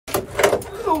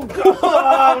Oh,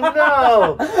 God. Oh,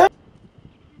 no.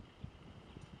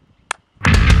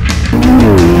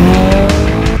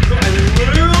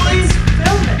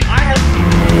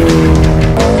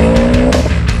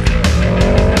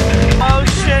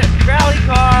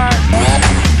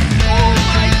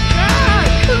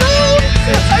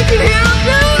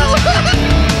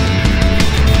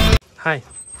 Hi.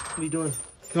 What are you doing?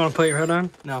 You want to put your hood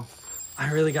on? No.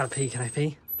 I really gotta pee. Can I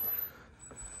pee?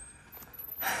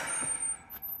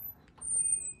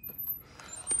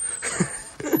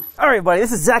 All right, buddy.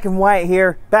 This is Zach and Wyatt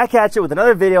here, back at you with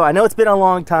another video. I know it's been a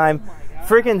long time.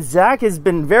 Freaking Zach has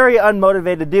been very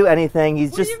unmotivated to do anything.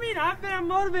 He's just. What do you mean? I've been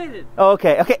unmotivated. Oh,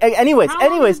 okay. Okay. Anyways. How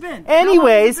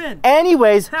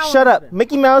Shut long up,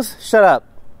 Mickey Mouse. Shut up.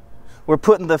 We're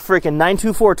putting the freaking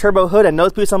 924 turbo hood and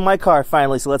nose piece on my car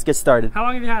finally. So let's get started. How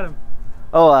long have you had him?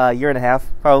 Oh, a year and a half,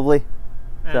 probably.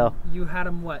 And so you had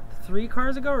them what? 3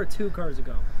 cars ago or 2 cars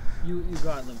ago? You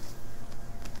got them.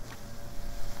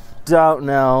 Don't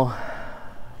know.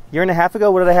 Year and a half ago,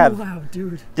 what did I have? Wow,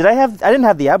 dude. Did I have? I didn't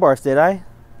have the Abarth, did I?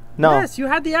 No. Yes, you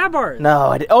had the Abarth. No,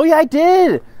 I did. Oh yeah, I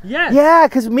did. Yes. Yeah,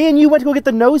 because me and you went to go get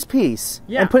the nose piece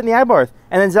and put in the Abarth,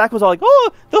 and then Zach was all like,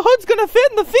 "Oh, the hood's gonna fit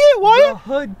in the Fiat, Wyatt." The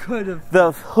hood could have.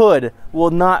 The hood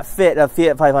will not fit a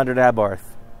Fiat 500 Abarth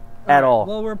at all.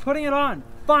 Well, we're putting it on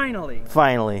finally.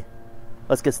 Finally,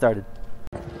 let's get started.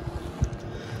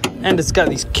 And it's got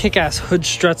these kick-ass hood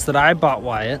struts that I bought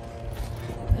Wyatt,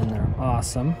 and they're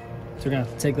awesome. So we're gonna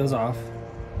have to take those off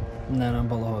and then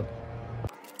unbolt the hood.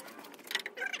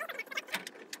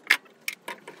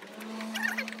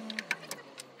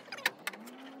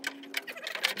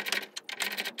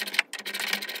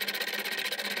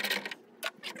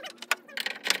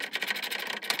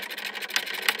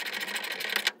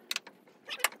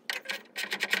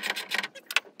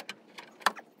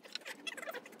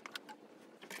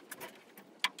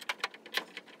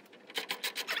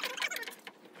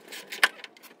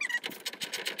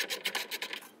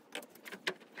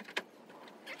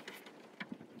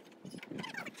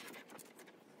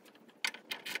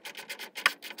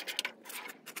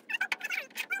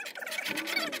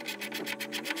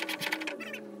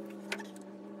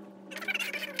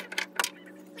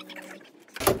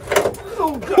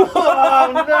 Oh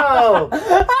no!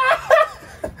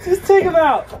 Just take them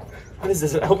out. What is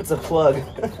this? I hope it's a plug.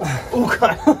 Oh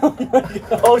god!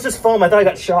 Oh, it's just foam. I thought I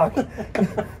got shocked. Come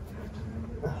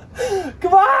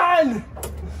on!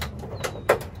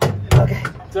 Okay.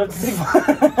 Do I have to take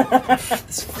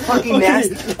It's fucking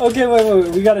nasty. Okay, wait.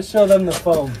 We gotta show them the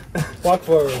foam. Walk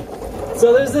forward.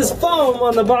 So there's this foam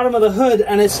on the bottom of the hood,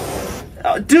 and it's...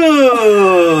 Oh,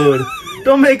 dude!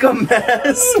 Don't make a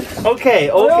mess. Okay.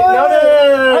 No.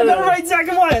 I'm gonna write Zach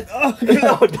and Wyatt. Oh,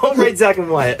 no, don't write Zach and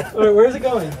Wyatt. Wait, where's it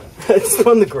going? It's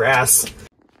on the grass.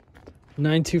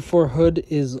 924 hood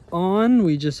is on.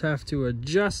 We just have to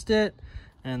adjust it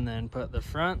and then put the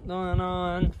front one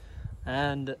on.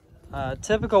 And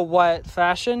typical Wyatt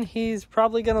fashion, he's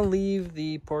probably gonna leave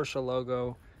the Porsche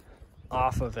logo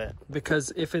off of it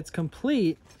because if it's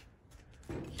complete,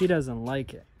 he doesn't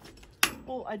like it.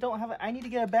 Well, I don't have it. I need to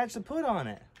get a badge to put on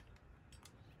it.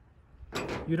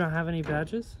 You don't have any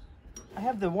badges? I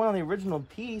have the one on the original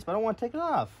piece, but I don't want to take it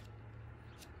off.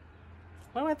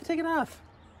 Why do I have to take it off?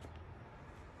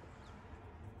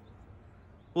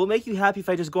 Will it make you happy if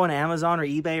I just go on Amazon or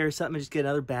eBay or something and just get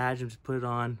another badge and just put it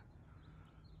on?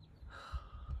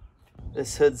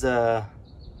 This hood's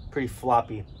pretty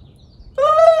floppy.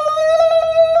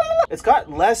 It's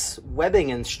got less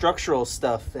webbing and structural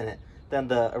stuff in it than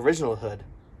the original hood.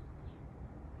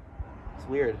 It's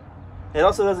weird. It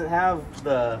also doesn't have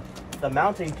the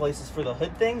mounting places for the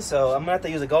hood thing, so I'm gonna have to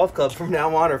use a golf club from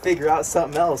now on or figure out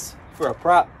something else for a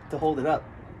prop to hold it up.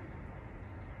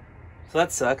 So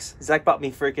that sucks. Zach bought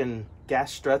me freaking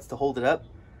gas struts to hold it up.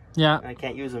 Yeah. And I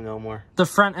can't use them no more. The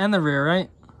front and the rear, right?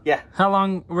 Yeah. How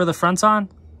long were the fronts on?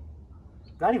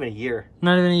 Not even a year.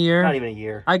 Not even a year? Not even a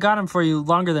year. I got them for you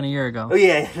longer than a year ago. Oh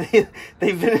yeah,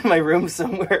 they've been in my room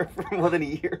somewhere for more than a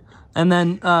year. And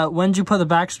then when did you put the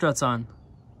back struts on?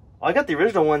 Oh, I got the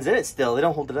original ones in it still. They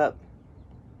don't hold it up.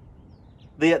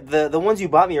 The ones you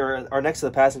bought me are next to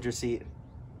the passenger seat.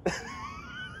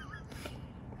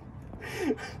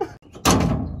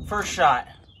 First shot.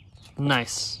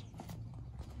 Nice.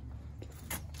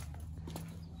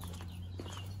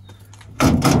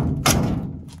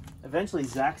 Eventually,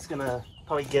 Zach's gonna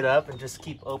probably get up and just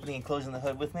keep opening and closing the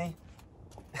hood with me.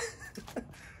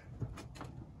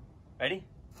 Ready?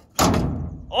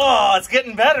 Oh, it's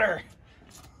getting better.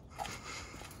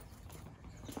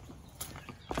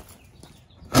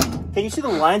 Can you see the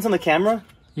lines on the camera?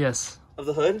 Yes. Of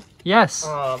the hood? Yes.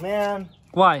 Oh, man.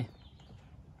 Why?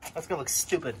 That's gonna look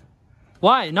stupid.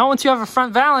 Why? Not once you have a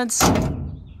front valance.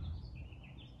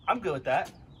 I'm good with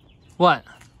that. What?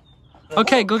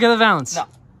 Okay, go get the valance. No.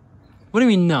 What do you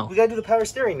mean no? We gotta do the power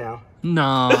steering now.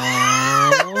 No.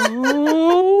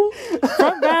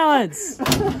 Front balance.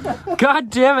 God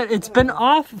damn it. It's been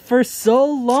off for so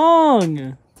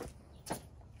long.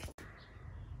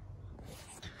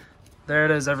 There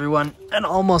it is, everyone. And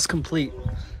almost complete.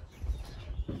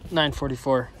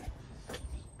 944.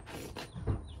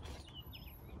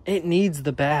 It needs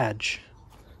the badge.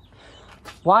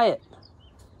 Wyatt.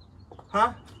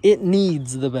 Huh? It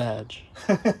needs the badge.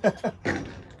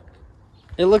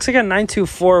 It looks like a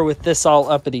 924 with this all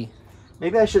uppity.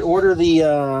 Maybe I should order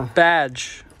the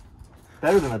badge.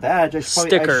 Better than a badge. I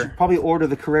should probably order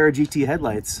the Carrera GT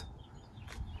headlights.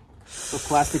 The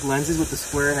plastic lenses with the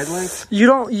square headlights.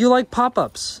 You like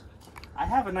pop-ups. I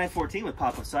have a 914 with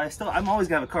pop-ups, so I'm always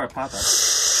gonna have a car with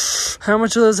pop-ups. How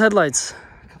much are those headlights?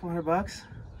 A couple $100.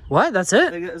 What? That's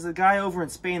it? There's a guy over in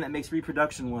Spain that makes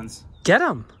reproduction ones. Get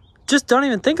them. Just don't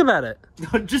even think about it.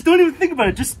 Just don't even think about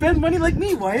it. Just spend money like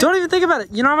me, Wyatt. Don't even think about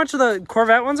it. You know how much the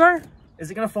Corvette ones are?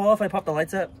 Is it gonna fall off if I pop the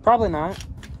lights up? Probably not.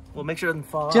 Well, make sure it doesn't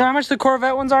fall off. Do you know how much the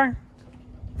Corvette ones are?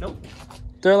 Nope.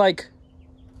 They're like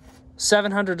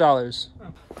 $700.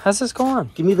 Oh. How's this going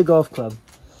on? Give me the golf club.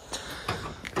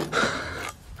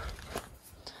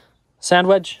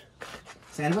 Sandwich.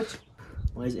 Sandwich?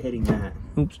 Why is it hitting that?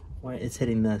 Oops. Why it's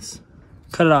hitting this?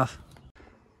 Cut it off.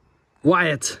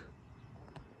 Wyatt.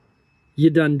 You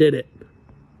done did it.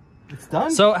 It's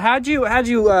done? So how'd you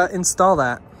install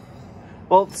that?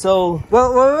 Well, so...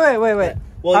 Wait.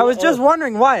 Well, I was just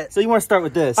wondering, Wyatt. So you want to start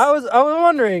with this? I was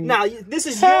wondering. Now, this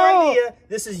is your idea.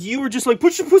 This is, you were just like,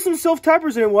 put some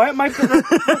self-tappers in it, Wyatt.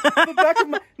 The back of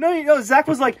my... No, Zach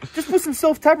was like, just put some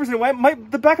self-tappers in it,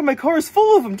 Wyatt. The back of my car is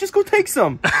full of them. Just go take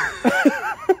some.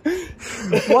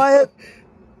 Wyatt.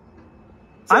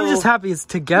 I'm just happy it's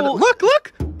together. Well,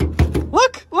 look.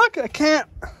 I can't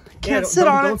sit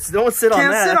on it. Don't sit on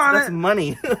that. Can't sit on it. That's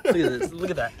money. Look at this.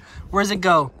 Look at that. Where's it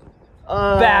go?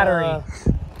 Battery.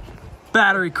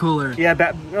 Battery cooler. Yeah,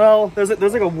 well, there's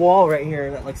like a wall right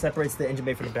here that like separates the engine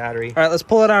bay from the battery. All right, let's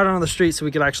pull it out onto the street so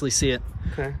we can actually see it.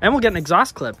 Okay. And we'll get an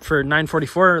exhaust clip for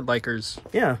 944 likers.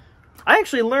 Yeah. I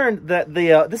actually learned that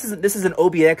the this is an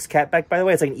OBX catback, by the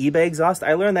way. It's like an eBay exhaust.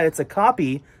 I learned that it's a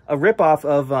ripoff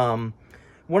of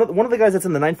one of the guys that's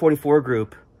in the 944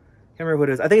 group. Can't remember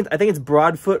who it is. I think it's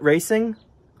Broadfoot Racing.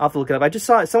 I'll have to look it up. I just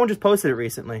saw it. Someone just posted it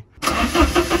recently.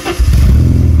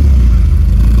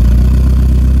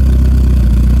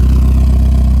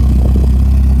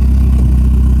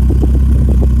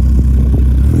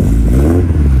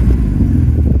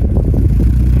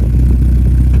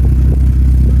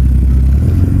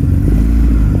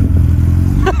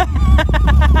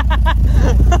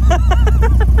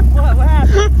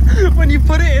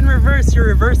 Your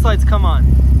reverse lights come on.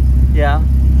 Yeah.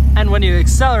 And when you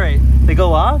accelerate, they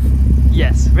go off?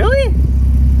 Yes. Really?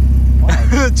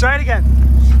 Try it again.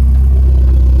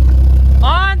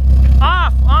 On,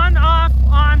 off, on, off,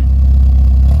 on.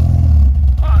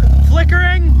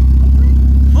 Flickering,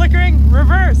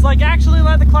 reverse. Like actually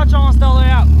let the clutch almost all the way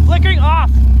out. Flickering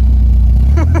off.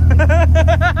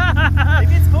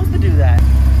 Maybe it's supposed to do that.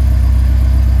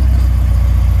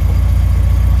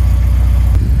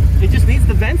 It just needs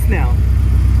the vents now.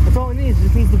 That's all it needs. It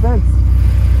just needs the vents.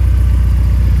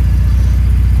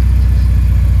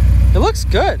 It looks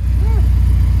good. Yeah.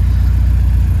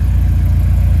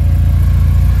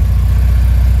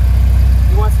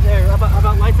 He wants there. How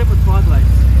about lights up with fog lights?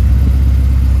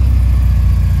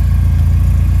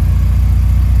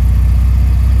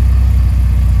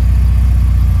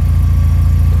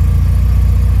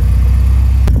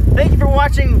 Thank you for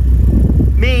watching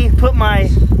me put my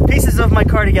pieces of my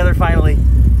car together finally.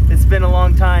 It's been a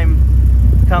long time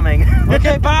coming.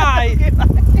 Okay, bye. Okay, bye.